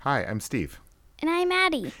Hi, I'm Steve. And I'm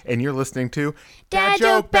Addie. And you're listening to Dad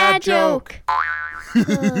Joke, Bad Joke.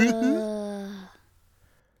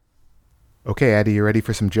 Okay, Addie, you ready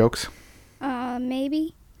for some jokes?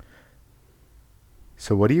 Maybe.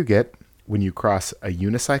 So what do you get when you cross a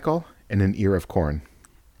unicycle and an ear of corn?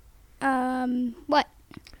 What?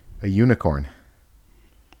 A unicorn.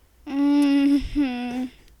 Mm-hmm.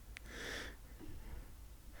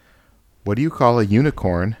 What do you call a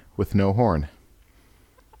unicorn with no horn?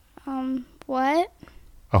 What?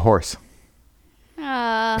 A horse. Should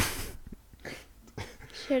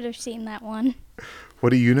have seen that one. What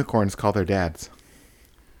do unicorns call their dads?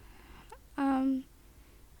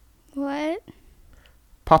 What?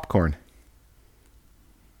 Popcorn.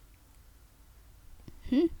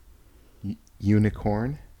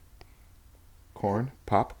 Unicorn. Corn.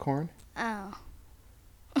 Popcorn. Oh.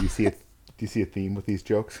 Do you see a theme with these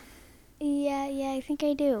jokes? Yeah, I think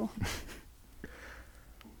I do.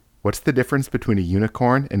 What's the difference between a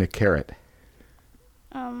unicorn and a carrot?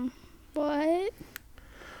 What?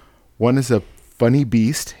 One is a funny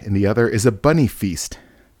beast and the other is a bunny feast.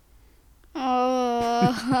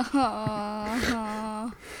 Oh.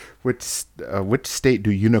 Which state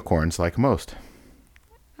do unicorns like most?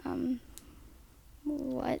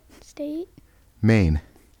 What state? Maine.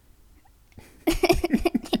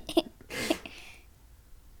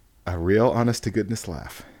 A real honest-to-goodness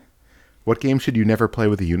laugh. What game should you never play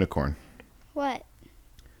with a unicorn? What?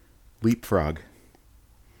 Leapfrog.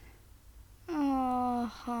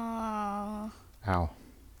 Oh. Ow.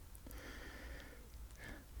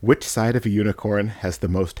 Which side of a unicorn has the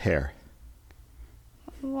most hair?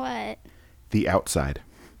 What? The outside.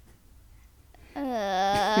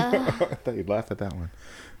 I thought you'd laugh at that one.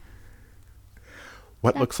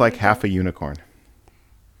 What looks like half a unicorn?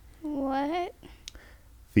 What?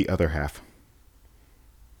 The other half.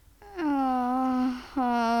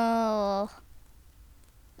 Oh.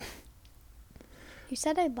 You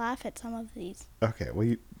said I'd laugh at some of these. Okay, well,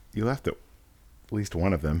 you laughed at least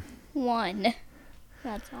one of them. One.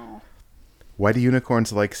 That's all. Why do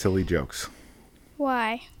unicorns like silly jokes?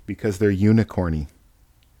 Why? Because they're unicorny.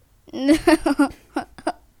 I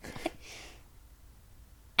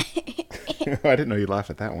didn't know you'd laugh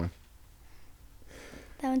at that one.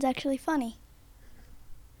 That one's actually funny.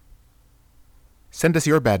 Send us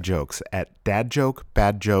your bad jokes at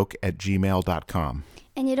dadjokebadjoke@gmail.com.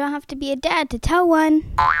 And you don't have to be a dad to tell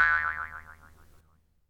one.